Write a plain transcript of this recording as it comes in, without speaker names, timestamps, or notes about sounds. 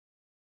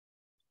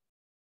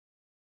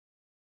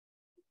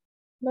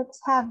Let's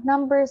have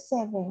number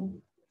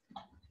 7.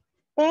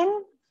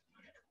 10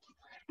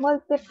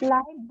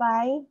 multiplied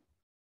by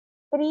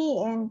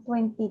 3 and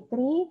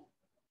 23.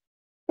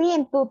 3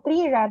 and 2,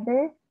 3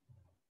 rather.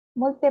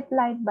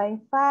 Multiplied by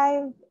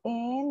 5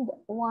 and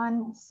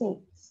 1,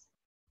 6.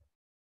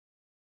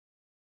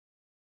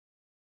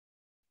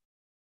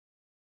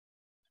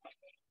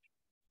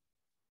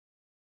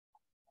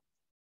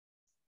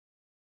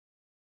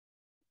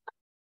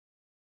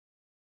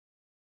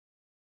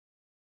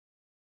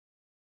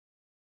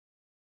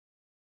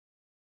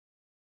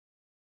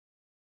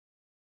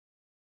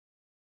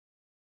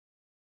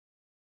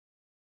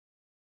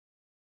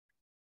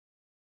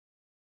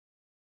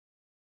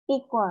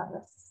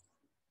 Equals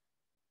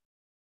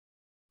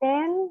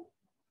 10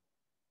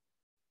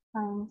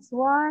 times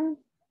 1.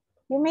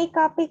 You may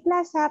copy,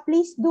 class, ha?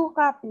 Please do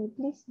copy.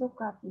 Please do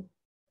copy.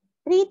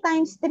 3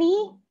 times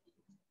 3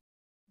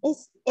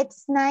 is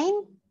it's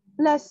 9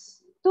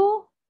 plus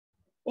 2,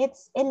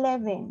 it's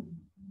 11.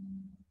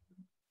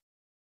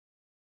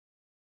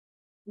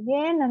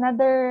 Again,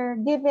 another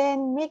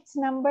given mixed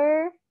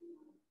number.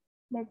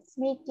 Let's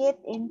make it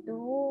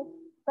into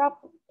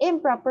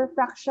improper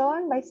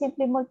fraction by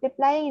simply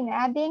multiplying and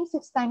adding.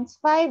 6 times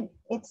 5,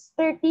 it's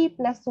 30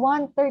 plus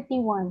 1,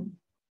 31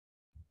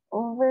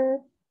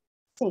 over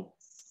 6.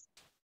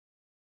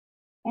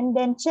 And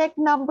then check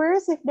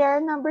numbers. If there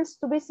are numbers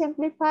to be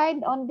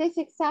simplified, on this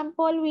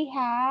example, we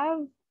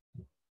have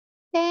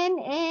 10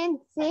 and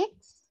 6,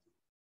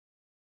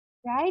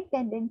 right?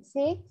 10 and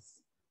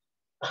 6.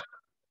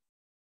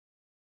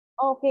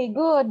 Okay,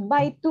 good.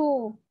 By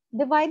 2.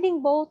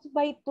 Dividing both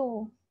by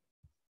 2.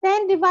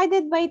 10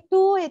 divided by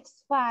 2,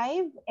 it's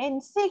 5.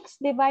 And 6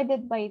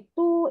 divided by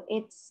 2,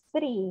 it's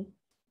 3.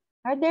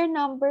 Are there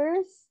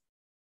numbers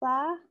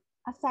pa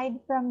aside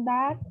from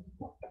that?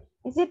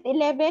 Is it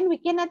 11? We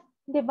cannot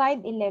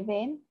divide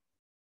 11.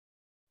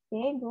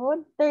 Okay,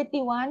 good.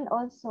 31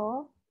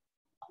 also.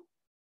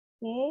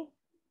 Okay.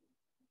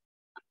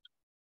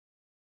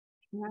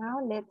 Now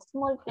let's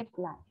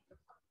multiply.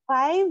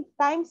 5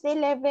 times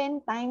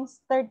 11 times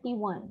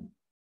 31.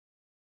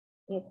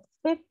 It's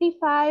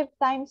 55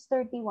 times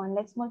 31.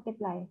 Let's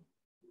multiply.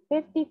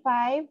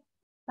 55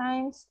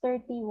 times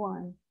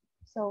 31.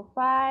 So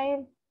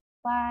 5,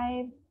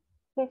 5,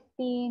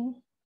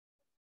 15,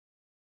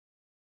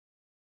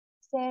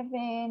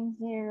 7,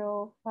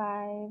 0,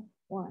 5,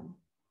 1.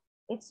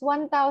 It's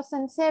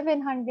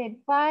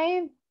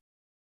 1,705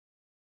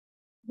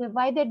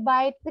 divided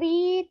by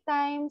 3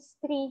 times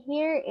 3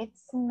 here.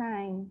 It's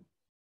 9.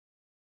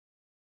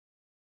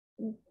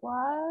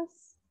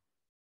 Equals,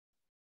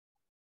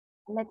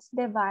 let's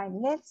divide.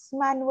 Let's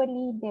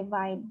manually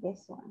divide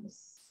this one.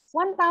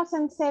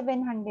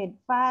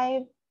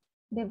 1,705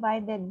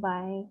 divided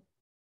by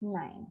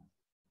 9.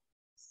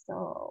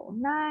 So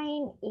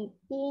 9,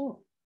 18,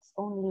 it's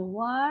only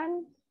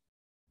 1,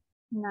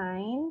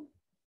 9,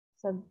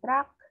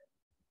 subtract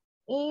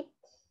 8.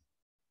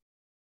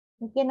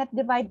 We cannot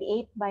divide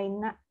 8 by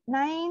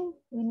 9.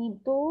 We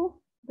need to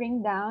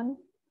bring down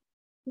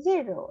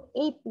 0.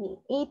 80.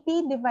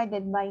 80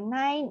 divided by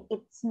 9,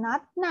 it's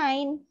not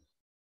 9.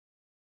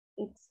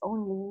 It's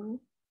only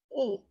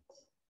 8.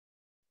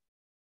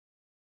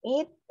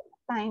 8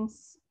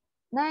 times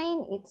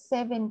 9, it's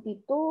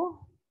 72.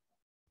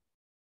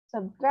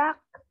 Subtract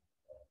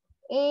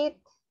 8.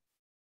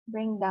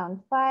 Bring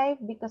down 5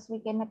 because we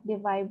cannot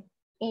divide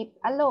 8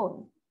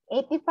 alone.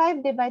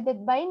 85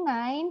 divided by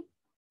 9,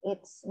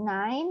 it's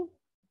 9.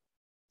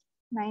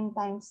 9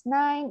 times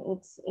 9,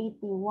 it's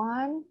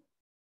 81.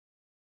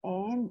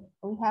 And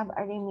we have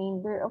a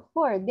remainder of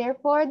 4.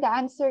 Therefore, the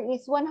answer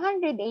is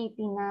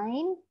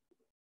 189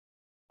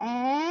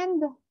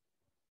 and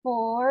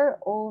 4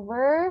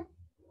 over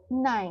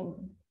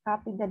 9.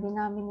 Copy the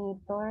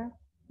denominator,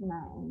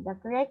 9. The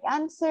correct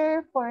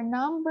answer for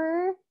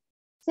number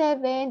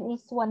 7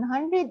 is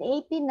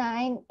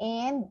 189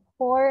 and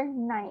 4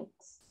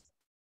 ninths.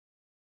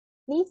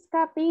 Please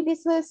copy.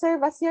 This will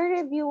serve as your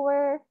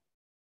reviewer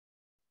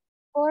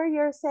for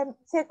your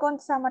second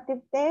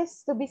summative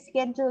test to be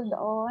scheduled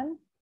on,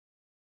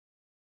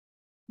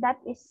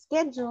 that is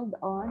scheduled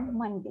on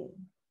Monday.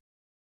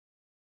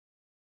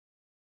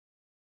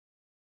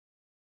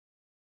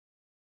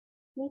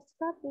 Please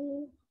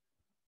copy.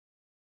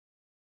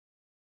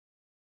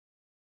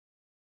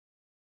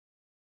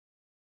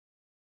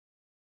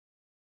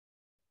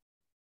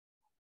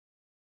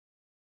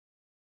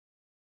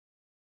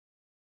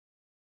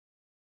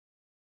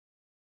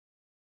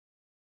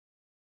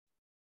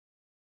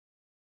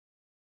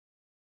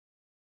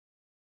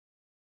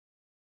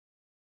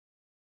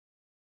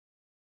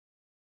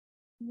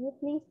 You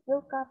please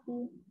do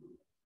copy.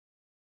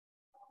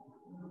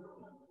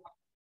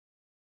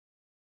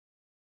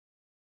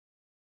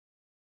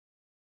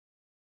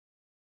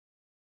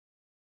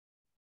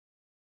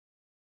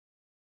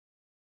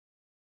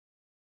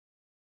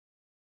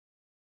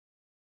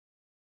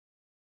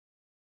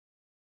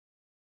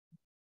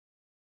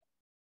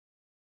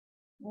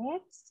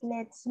 Next,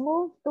 let's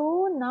move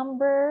to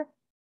number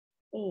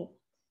 8.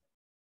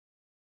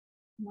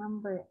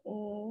 Number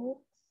 8.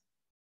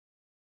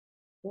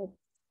 It's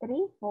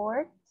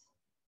 3/4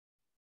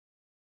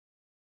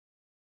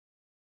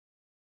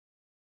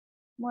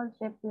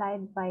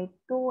 multiplied by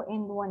 2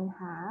 and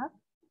 1/2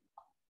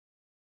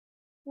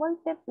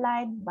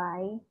 multiplied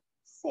by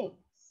 6.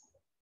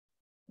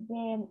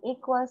 Then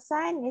equal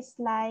sign is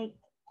like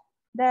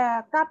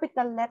the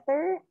capital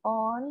letter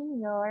on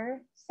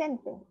your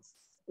sentence.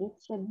 It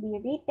should be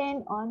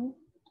written on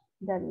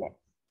the left.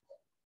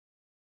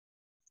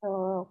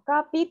 So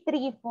copy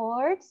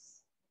 3/4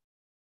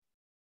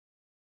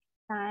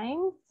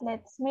 times.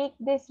 Let's make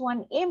this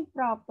one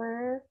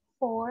improper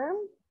form.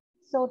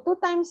 So 2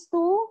 times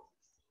 2,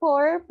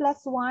 4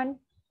 plus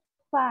 1,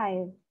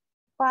 5.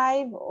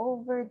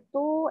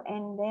 5/2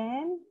 and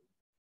then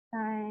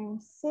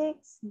times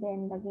 6.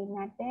 Then lagay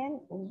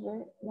natin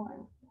over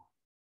 1.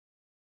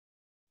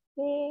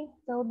 Okay,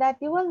 so that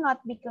you will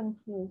not be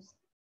confused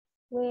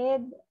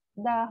with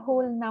the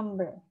whole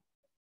number.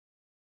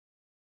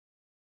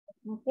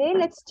 Okay,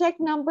 let's check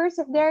numbers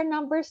if there are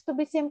numbers to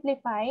be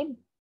simplified.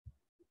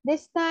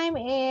 This time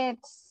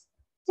it's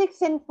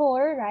 6 and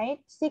 4,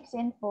 right? 6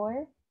 and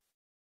 4.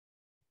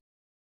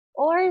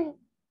 Or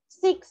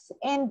 6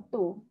 and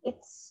 2.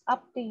 It's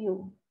up to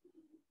you.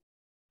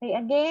 Okay,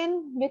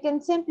 again, you can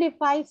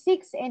simplify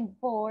 6 and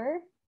 4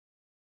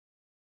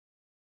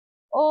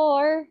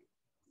 or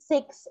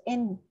 6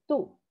 and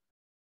 2.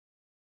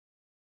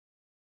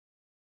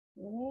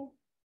 Okay.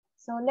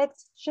 So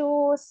let's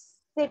choose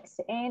 6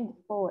 and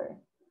 4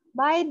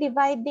 by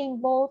dividing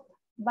both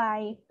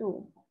by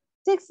 2.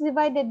 6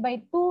 divided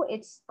by 2,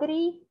 it's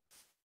 3.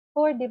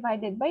 4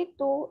 divided by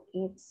 2,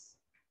 it's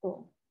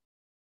 2.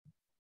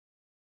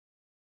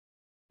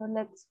 So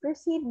let's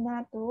proceed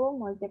na to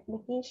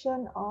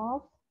multiplication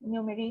of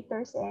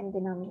numerators and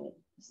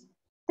denominators.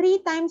 3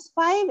 times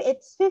 5,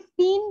 it's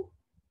 15.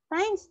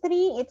 Times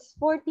 3, it's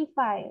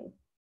 45.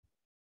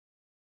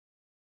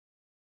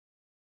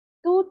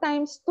 2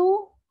 times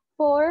 2,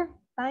 4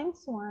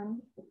 times 1,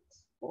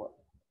 it's 4.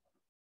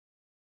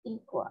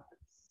 Equals.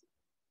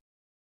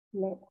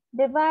 Let's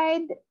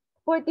divide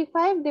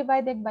 45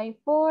 divided by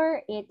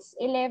 4, it's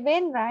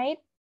 11,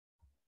 right?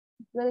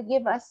 It will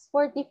give us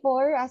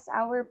 44 as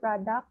our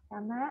product,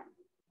 tama?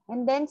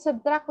 And then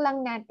subtract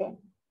lang natin.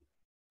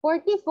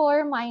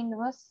 44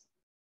 minus,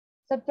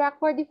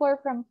 subtract 44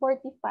 from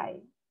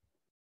 45.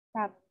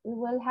 We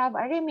will have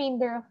a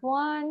remainder of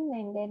 1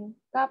 and then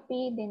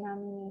copy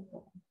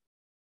denominator.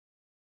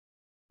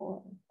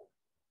 4.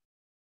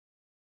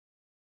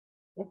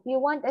 If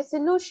you want a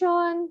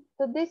solution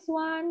to this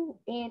one,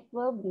 it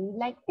will be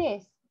like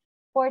this.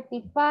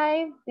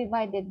 45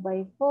 divided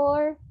by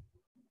 4.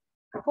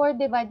 4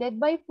 divided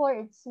by 4,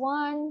 it's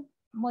 1.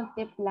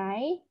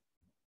 Multiply.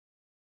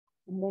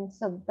 And then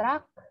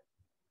subtract.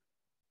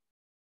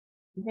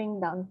 Bring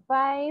down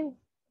 5.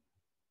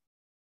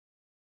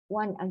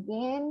 1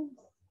 again.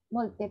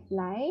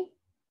 Multiply.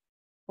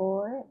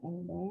 4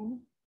 and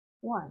then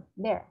 1.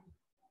 There.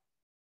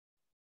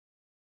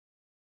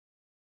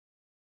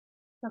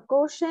 The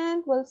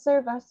quotient will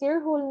serve as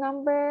your whole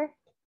number.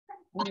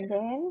 And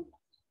then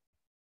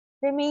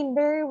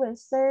remainder will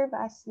serve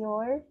as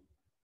your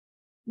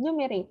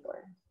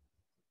numerator.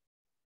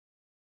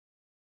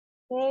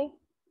 Okay?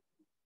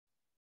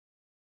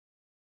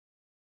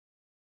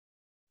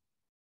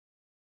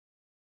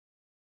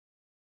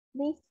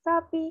 Please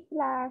copy,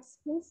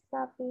 class. Please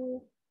copy.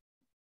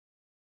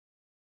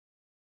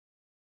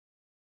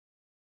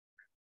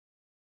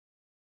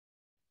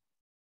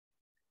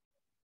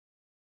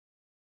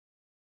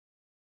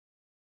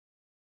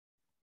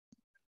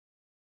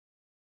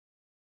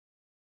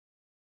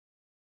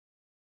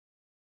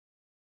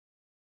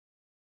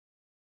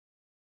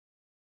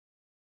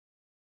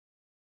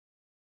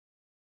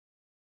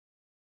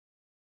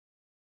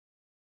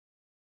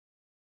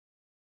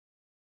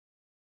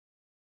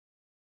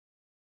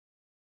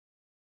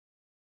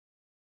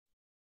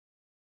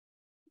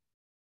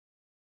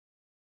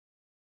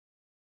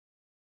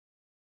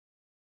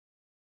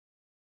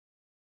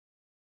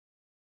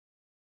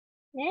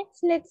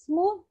 Next, let's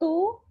move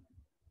to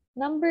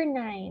number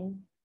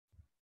 9.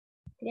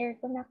 Clear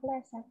ko na,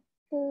 class.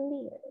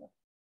 Clear.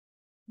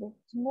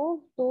 Let's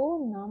move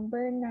to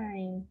number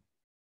 9.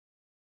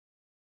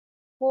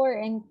 4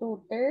 and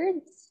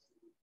 2/3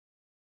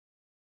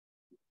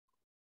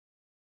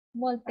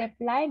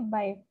 multiplied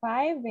by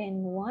 5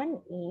 and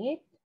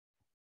 1/8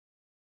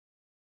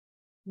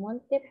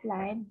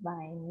 multiplied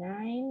by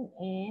 9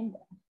 and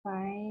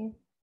 5/6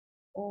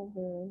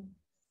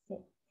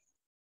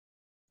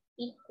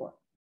 equal.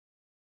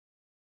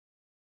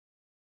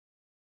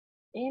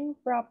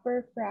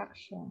 Improper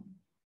fraction.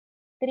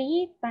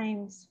 3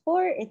 times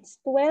 4,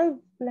 it's 12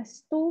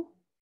 plus 2,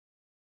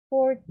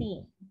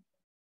 14.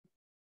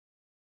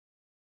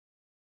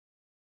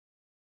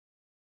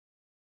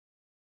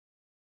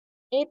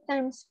 8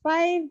 times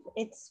 5,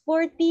 it's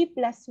 40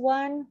 plus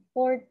 1,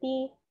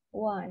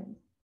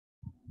 41.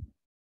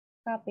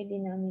 Copy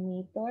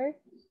denominator,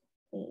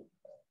 8.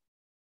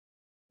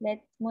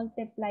 Let's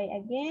multiply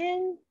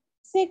again.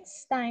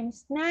 6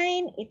 times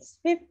 9, it's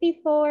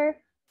 54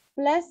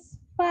 plus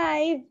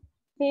 5,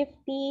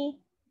 59.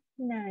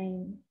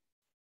 9.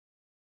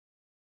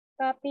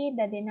 Copy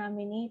the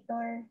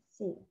denominator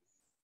 6.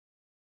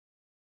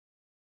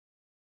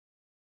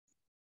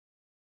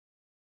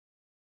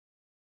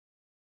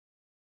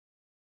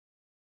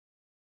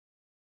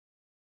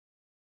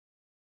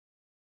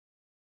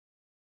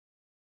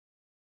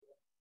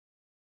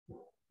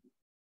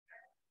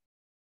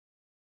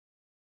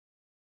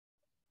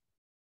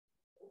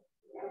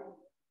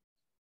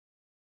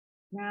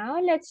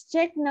 Now, let's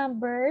check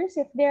numbers.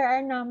 If there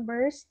are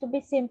numbers to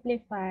be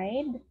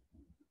simplified.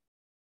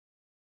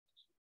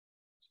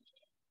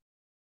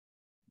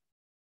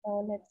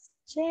 So, let's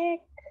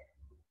check.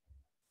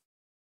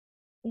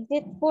 Is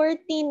it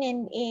 14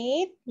 and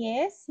 8?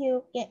 Yes,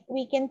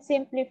 we can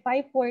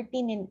simplify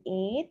 14 and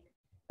 8.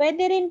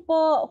 Pwede rin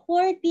po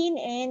 14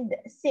 and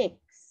 6.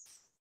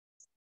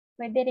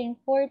 Pwede rin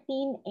 14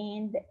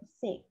 and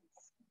 6.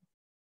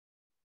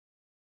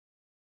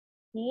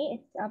 Okay,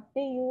 it's up to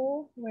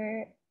you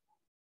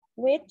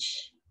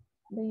which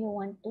do you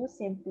want to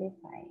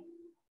simplify.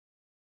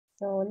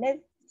 So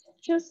let's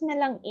choose na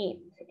lang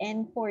 8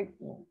 and 14.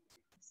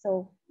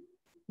 So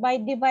by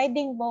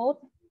dividing both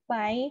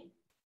by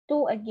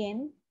 2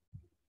 again.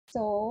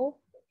 So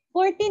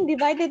 14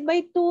 divided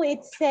by 2,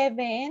 it's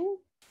 7.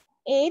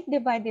 8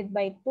 divided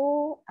by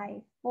 2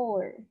 ay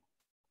 4.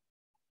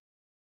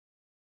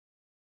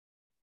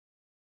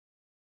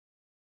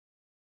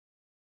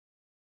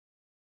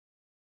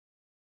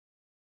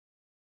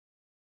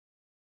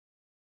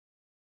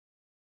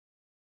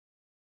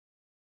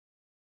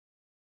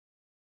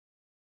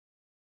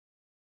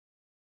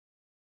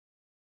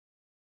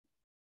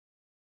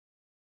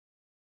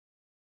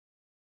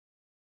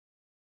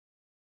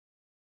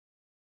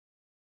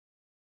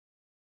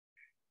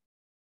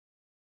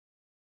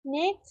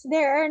 Next,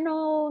 there are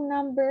no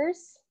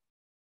numbers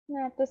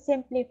to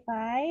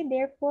simplify.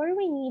 Therefore,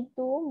 we need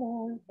to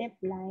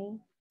multiply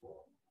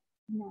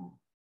na.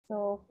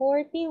 So,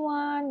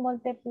 41,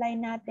 multiply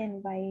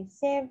natin by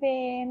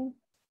 7.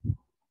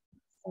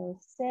 So,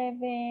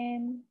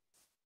 7,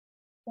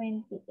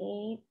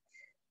 28.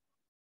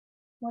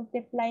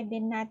 Multiply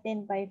din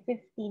natin by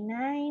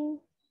 59.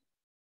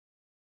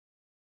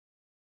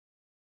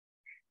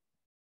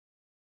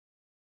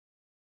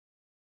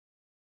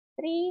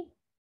 3,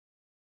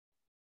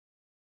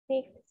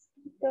 6,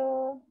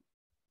 ito.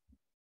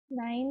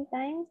 9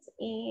 times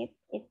 8,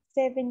 it's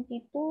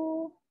 72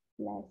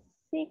 plus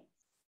 6,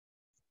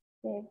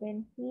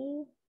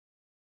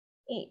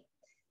 78.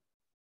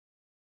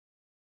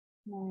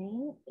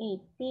 9,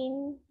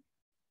 18,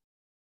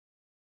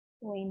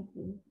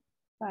 25.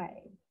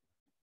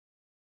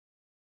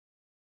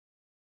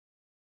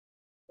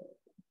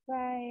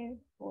 5,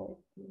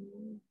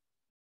 14,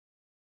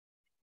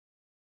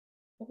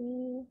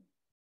 3,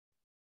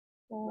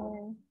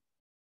 4,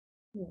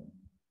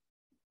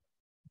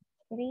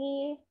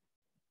 3,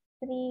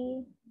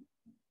 3,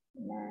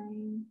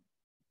 9,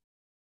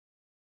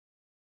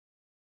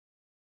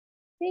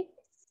 6,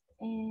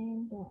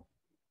 and 1.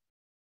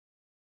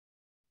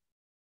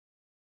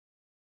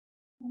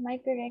 Am I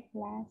correct,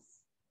 class?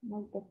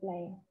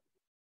 Multiply.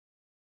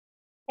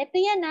 Ito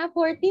yan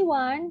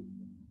 41.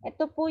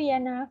 Ito po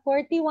yan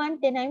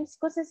 41 times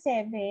ko sa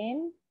 7.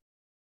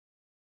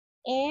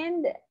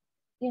 And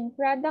yung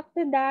product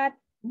to that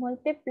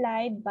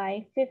multiplied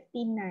by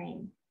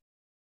 59.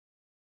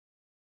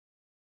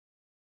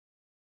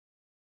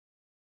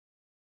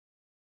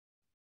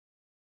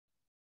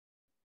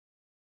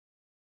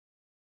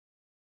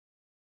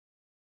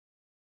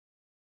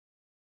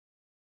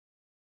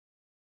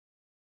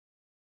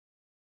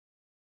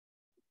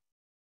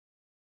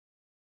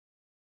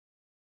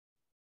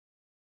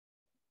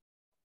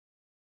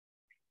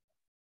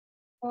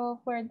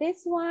 So for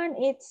this one,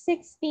 it's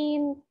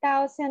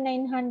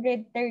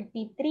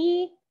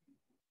 16,933.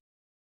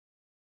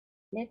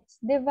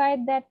 Let's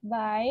divide that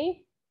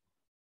by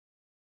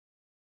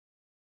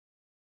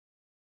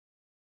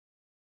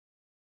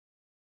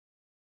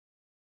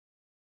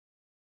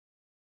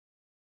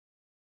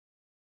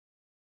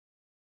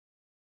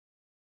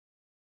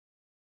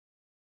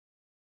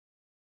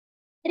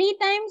 3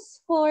 times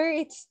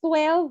 4, it's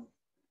 12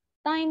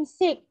 times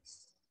 6.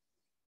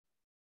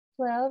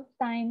 12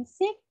 times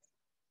 6,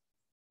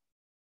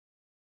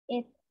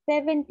 it's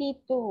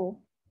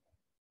 72.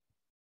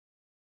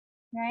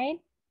 Right?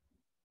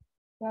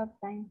 12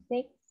 times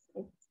 6,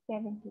 it's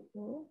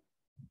 72.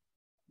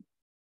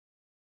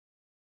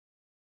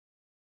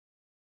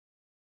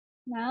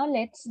 Now,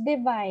 let's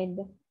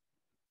divide.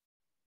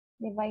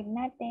 Divide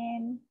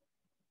natin.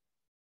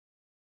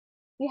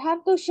 You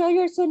have to show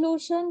your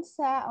solutions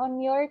on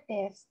your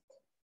test.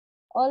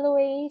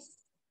 Always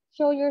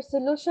show your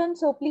solution.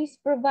 So please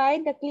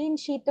provide a clean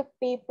sheet of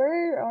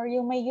paper, or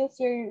you may use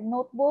your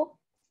notebook,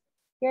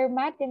 your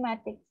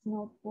mathematics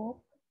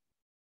notebook,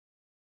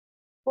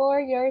 for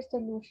your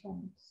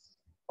solutions,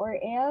 or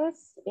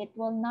else it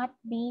will not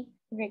be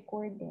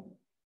recorded.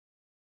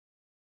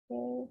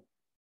 Okay.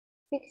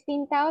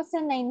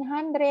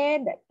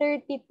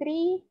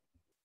 16,933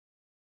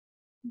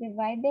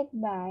 divided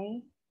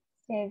by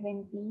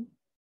 72.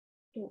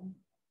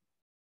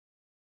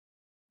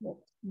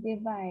 Let's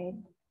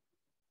divide.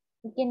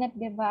 We cannot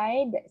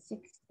divide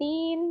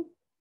 16.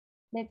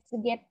 Let's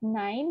get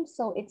 9.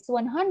 So it's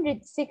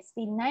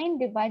 169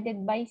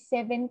 divided by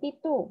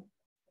 72.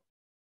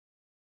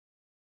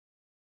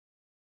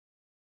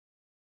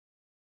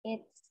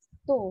 It's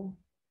 2.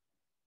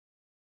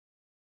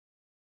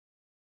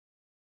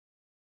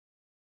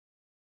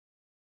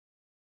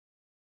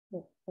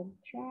 Let's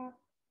subtract.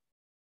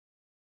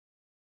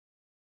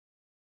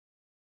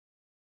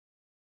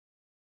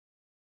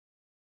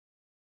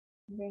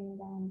 Bring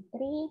down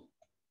 3.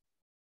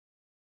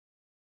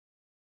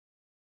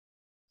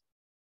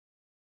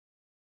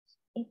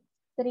 It's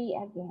 3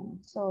 again.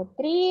 So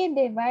 3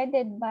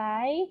 divided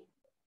by,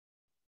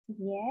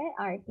 yeah,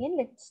 Arkin,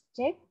 let's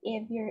check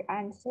if your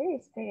answer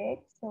is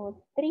correct.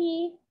 So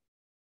 3,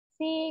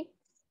 6,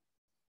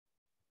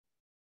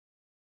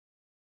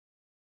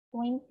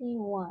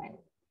 21,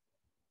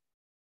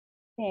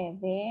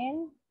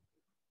 7,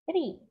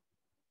 3.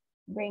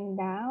 Bring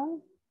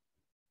down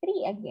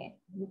 3 again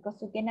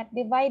because we cannot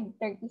divide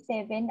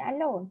 37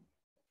 alone.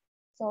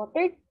 So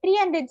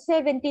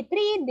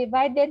 373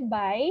 divided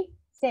by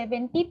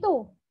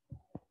 72.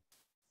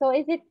 So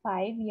is it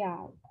 5?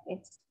 Yeah,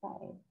 it's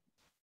 5.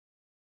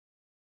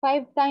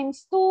 5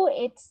 times 2,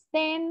 it's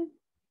 10.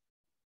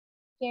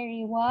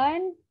 Carry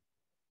 1.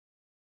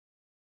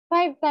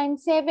 5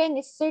 times 7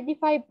 is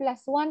 35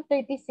 plus 1,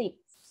 36.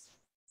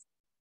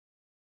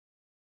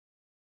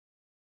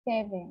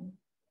 7.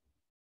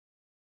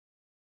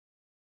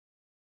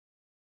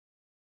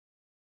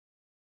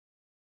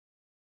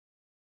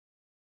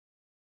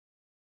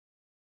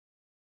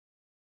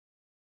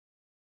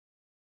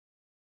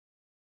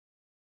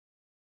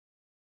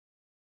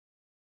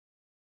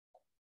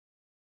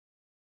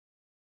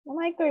 Am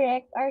I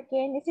correct,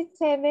 Arkin? Is it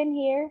 7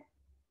 here?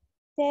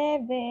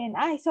 7.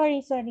 Ay,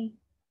 sorry. 3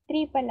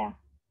 pala.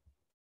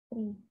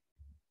 3.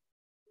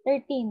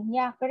 13.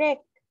 Yeah,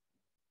 correct.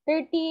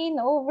 13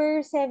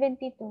 over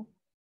 72.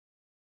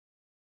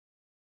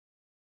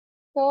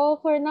 So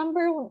for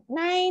number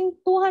 9,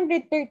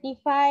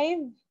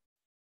 235.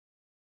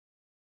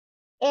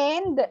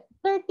 And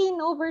 13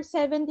 over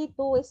 72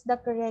 is the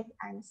correct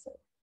answer.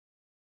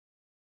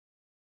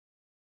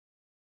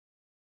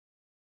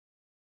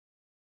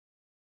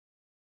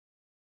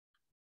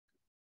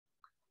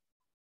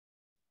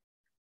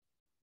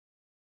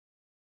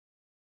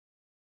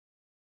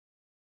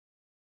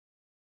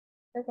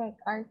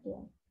 Correct,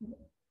 Arkin.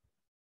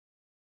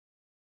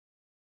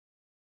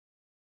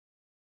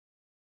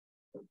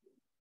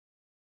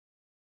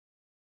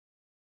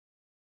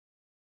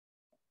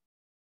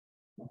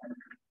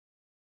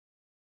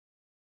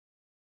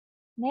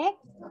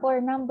 Next, for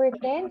number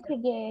 10,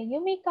 sige,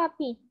 you may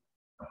copy.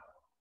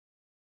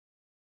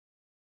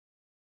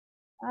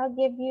 I'll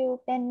give you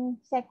 10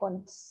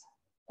 seconds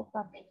to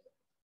copy.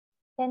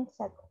 10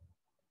 seconds.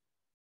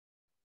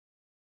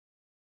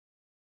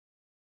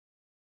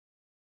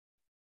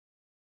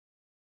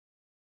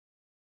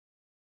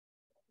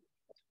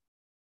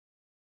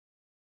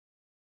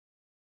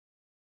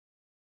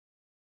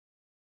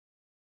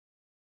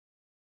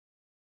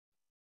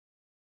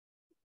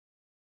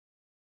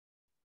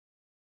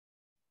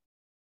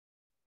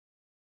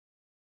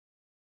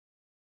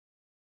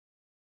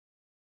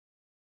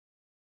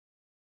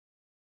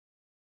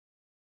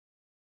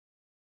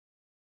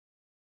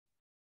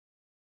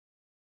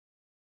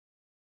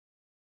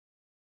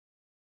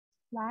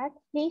 What?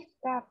 Please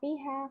copy,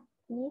 ha?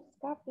 Please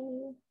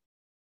copy.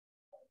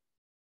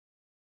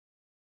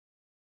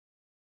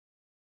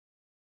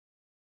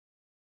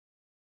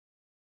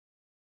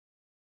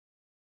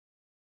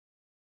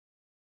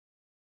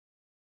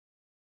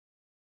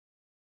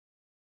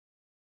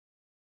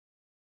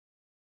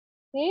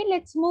 Okay,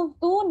 let's move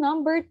to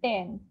number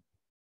 10.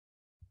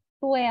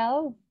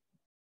 12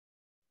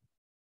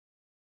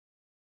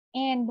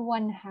 and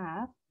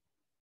 1/2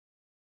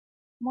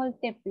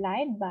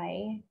 multiplied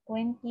by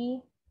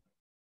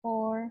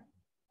 24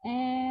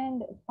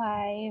 and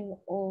 5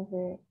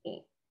 over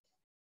 8.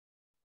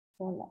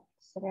 So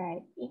let's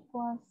write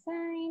equal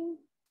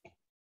sign.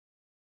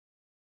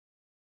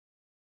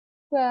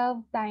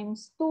 12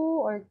 times 2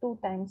 or 2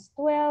 times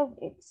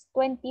 12, it's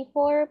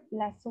 24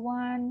 plus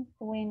 1,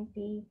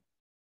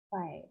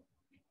 25.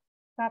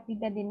 Copy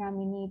the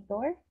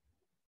denominator,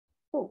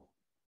 2.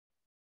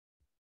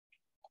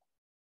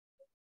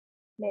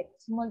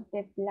 Let's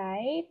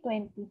multiply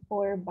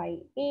 24 by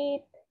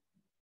 8.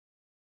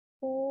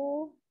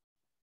 2,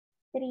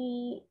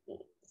 3, 8,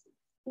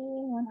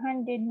 16,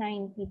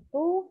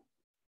 192.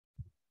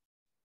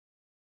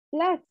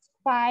 Plus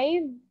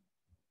 5,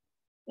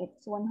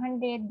 it's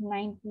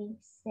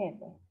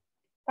 197.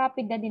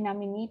 Copy the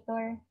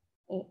denominator,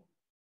 8.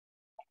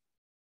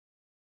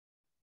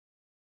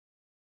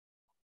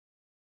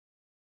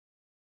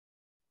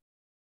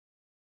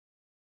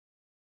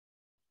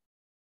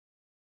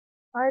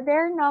 Are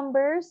there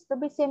numbers to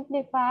be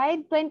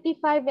simplified?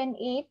 25 and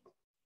 8.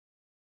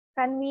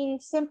 Can we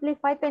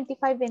simplify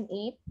 25 and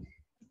 8?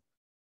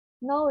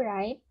 No,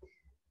 right?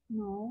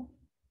 No.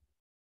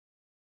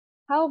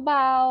 How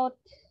about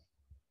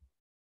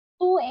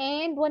 2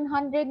 and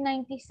 197.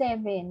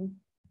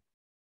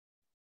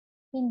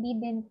 Hindi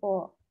din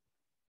po.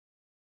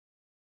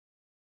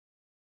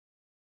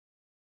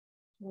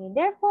 Okay,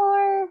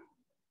 therefore,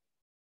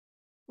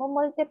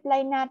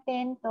 multiply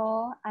natin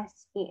to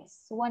as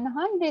is.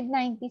 197,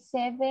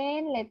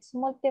 let's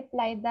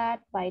multiply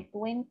that by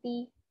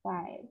 25.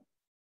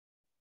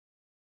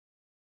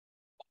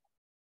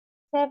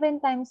 7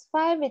 times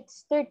 5,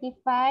 it's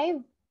 35.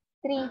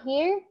 3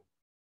 here.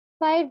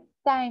 5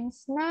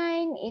 times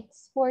 9,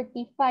 it's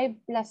 45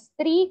 plus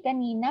 3.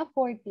 Kanina,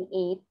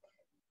 48.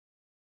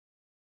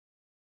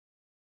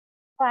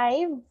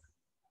 5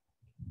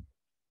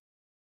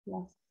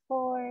 plus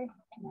 4,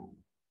 9.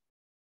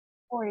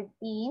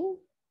 14,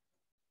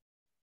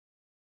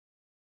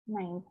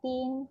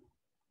 19,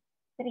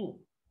 3.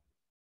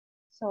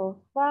 So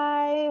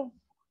 5,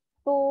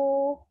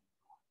 2,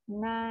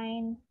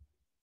 9,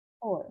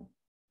 4.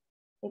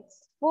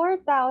 It's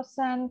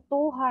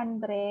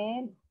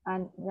 4,200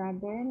 and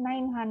rather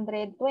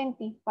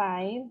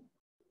 925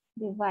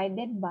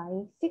 divided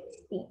by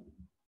 16.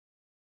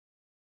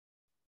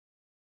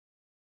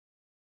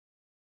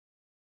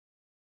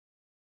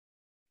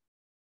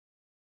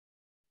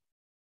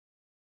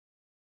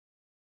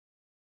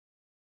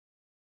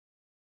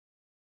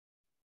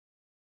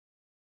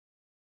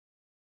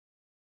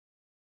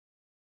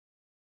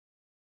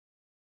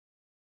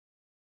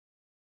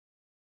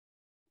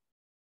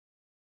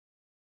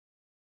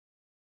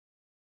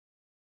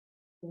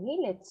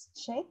 Okay, let's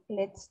check.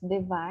 Let's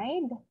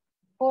divide.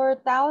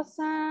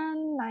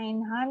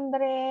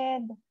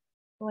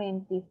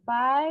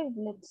 4,925.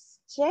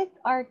 Let's check,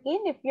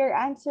 Arkin, if your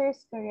answer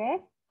is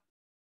correct.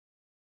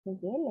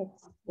 Okay,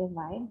 let's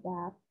divide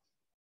that.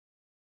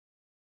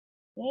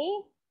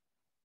 Okay.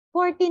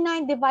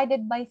 49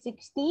 divided by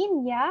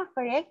 16. Yeah,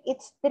 correct.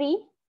 It's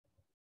 3.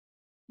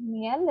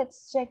 Niel,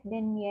 let's check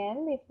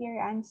Danielle if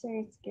your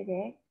answer is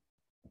correct.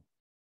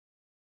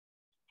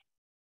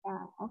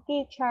 Yeah.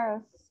 Okay,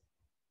 Charles.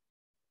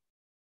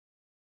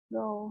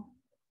 Go.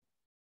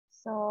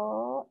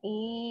 So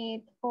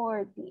 8,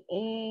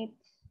 48,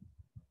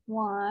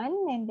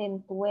 1, and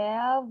then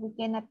 12. We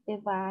cannot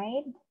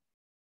divide.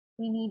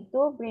 We need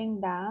to bring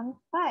down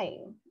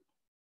 5.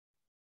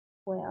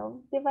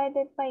 12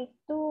 divided by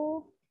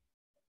 2.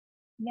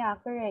 Yeah,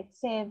 correct.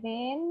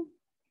 7,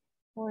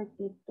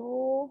 42,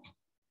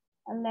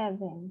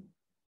 11.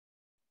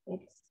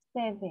 It's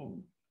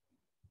 7.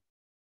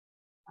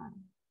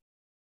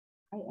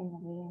 Ay, ano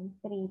ba yan?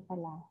 3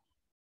 pala.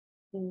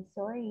 3,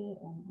 sorry,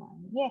 and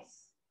 1.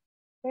 Yes,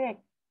 correct.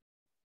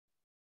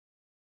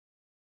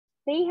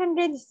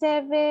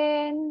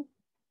 307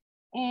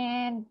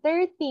 and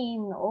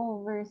 13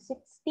 over 16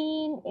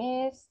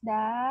 is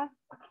the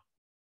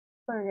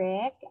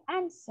correct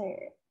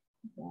answer.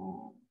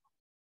 Yan.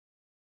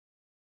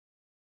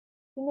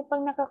 Sino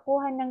pang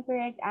nakakuha ng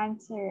correct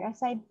answer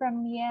aside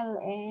from Yel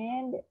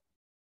and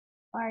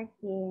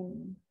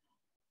Arkin?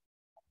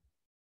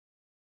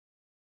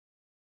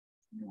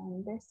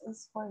 And this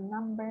is for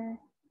number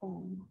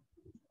 10.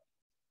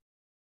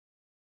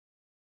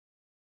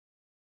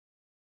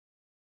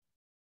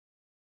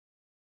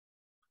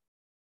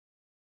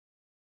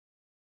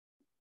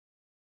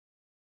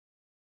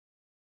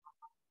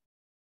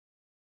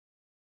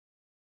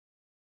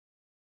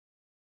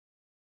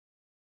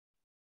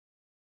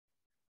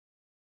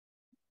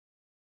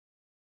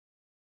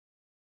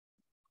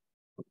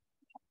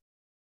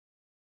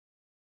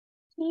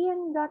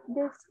 Kian got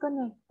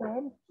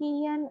disconnected.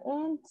 Kian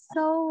and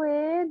so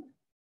with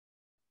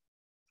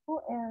who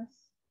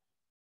else?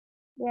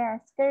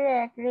 Yes,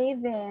 correct.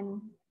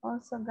 Raven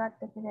also got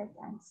the correct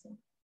answer.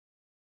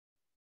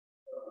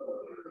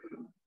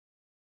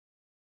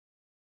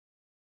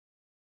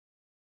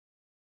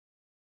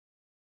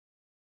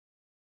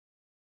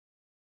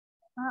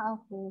 Ah,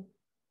 okay.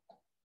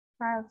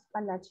 Charles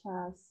pala,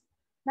 Charles.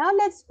 Now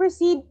let's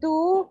proceed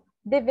to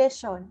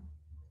division.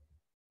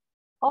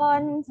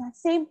 On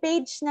same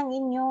page ng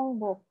inyong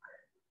book.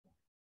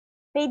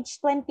 Page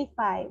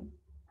 25.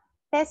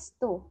 Test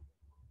 2.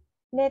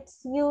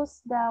 Let's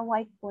use the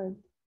whiteboard.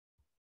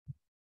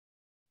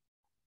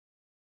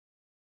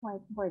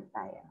 Whiteboard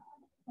tayo.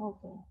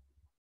 Okay.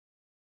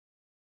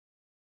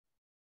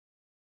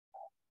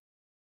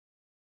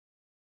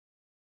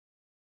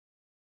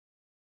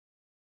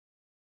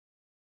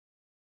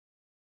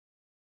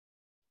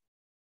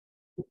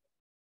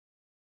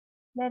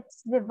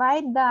 Let's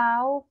divide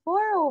now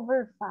 4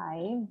 over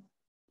 5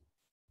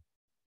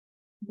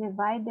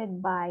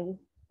 divided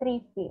by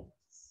 3/5.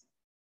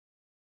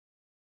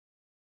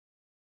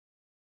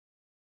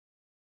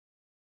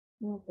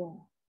 Okay.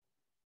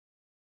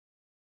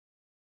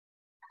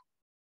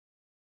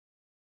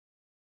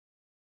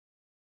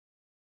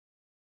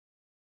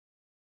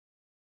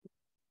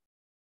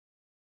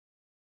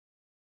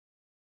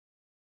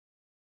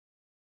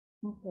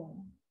 Okay.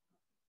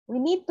 We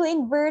need to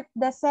invert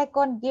the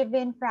second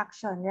given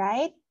fraction,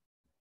 right?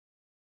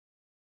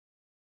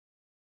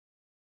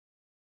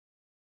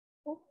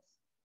 Oops.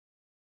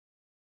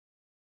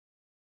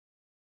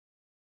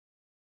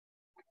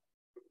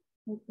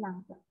 Wait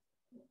lang po.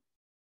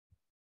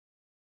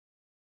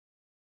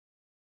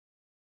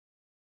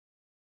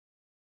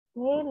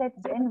 Okay,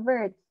 let's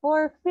invert.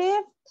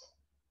 4/5,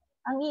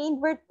 ang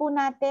i-invert po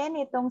natin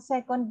itong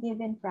second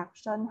given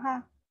fraction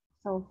ha.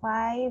 So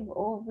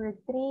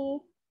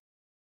 5/3,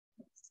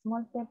 let's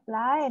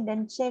multiply and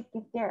then check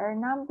if there are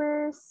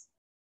numbers.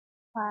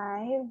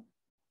 5,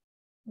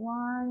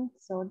 1,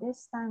 so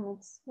this time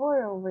it's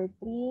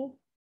 4/3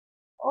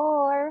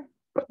 or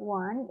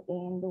 1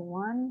 and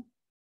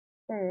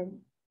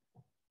 1/3.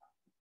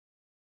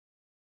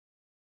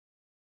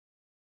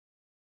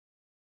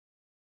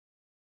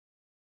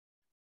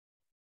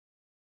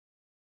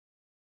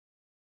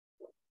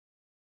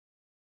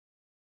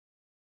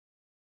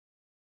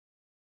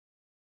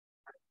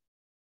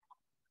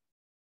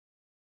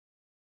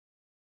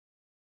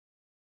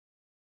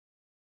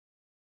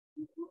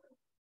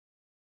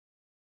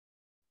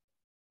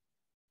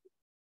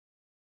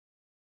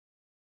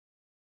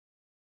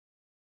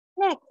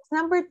 Next,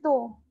 number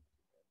 2,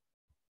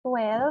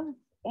 12.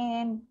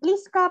 And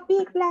please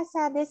copy, class.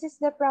 This is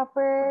the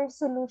proper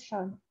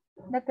solution,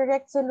 the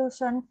correct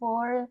solution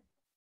for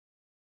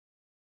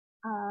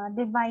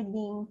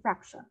dividing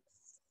fractions.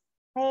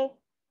 Okay.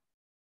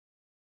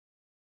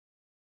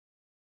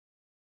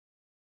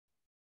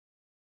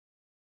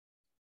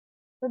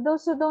 For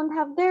those who don't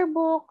have their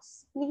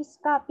books, please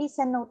copy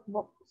sa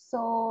notebook.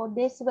 So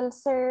this will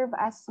serve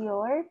as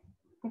your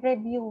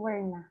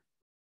reviewer na.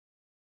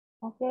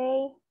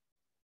 Okay?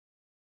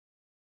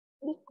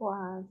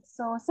 Equals.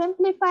 So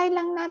simplify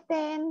lang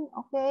natin.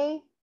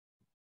 Okay?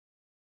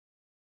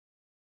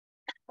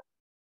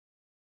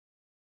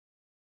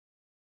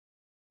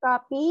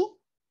 Copy.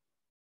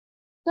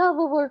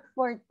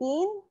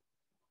 12/14.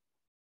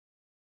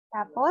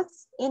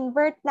 Tapos,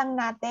 invert lang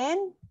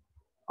natin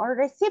or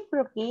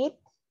reciprocate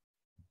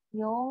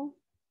yung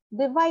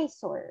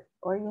divisor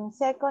or yung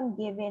second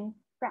given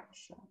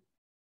fraction.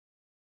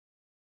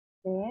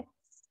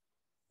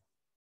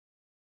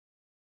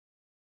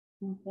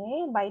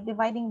 Okay, by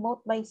dividing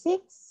both by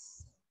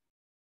 6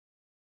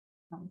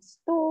 comes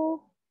 2.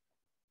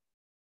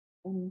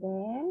 And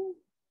then,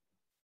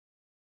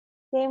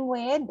 same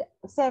with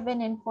 7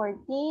 and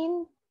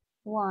 14,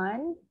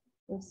 1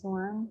 is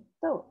 1,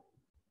 2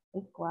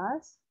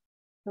 equals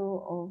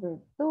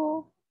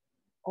 2/2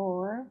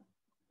 or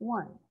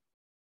 1.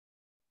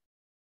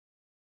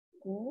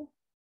 Okay.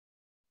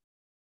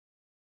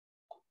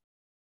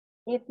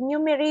 If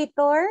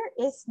numerator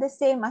is the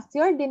same as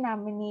your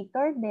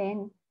denominator,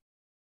 then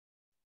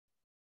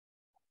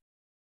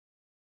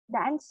the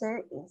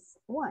answer is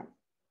 1.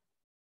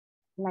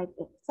 Like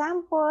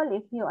example,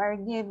 if you are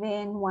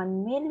given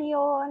 1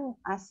 million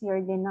as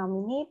your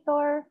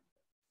denominator,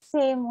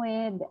 same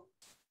with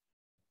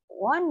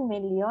 1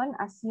 million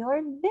as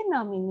your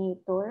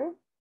denominator,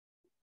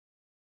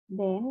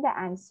 then the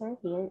answer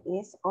here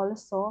is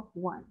also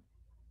 1.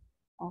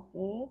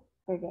 Okay,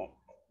 correct.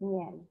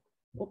 Yan.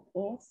 It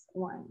is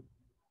 1.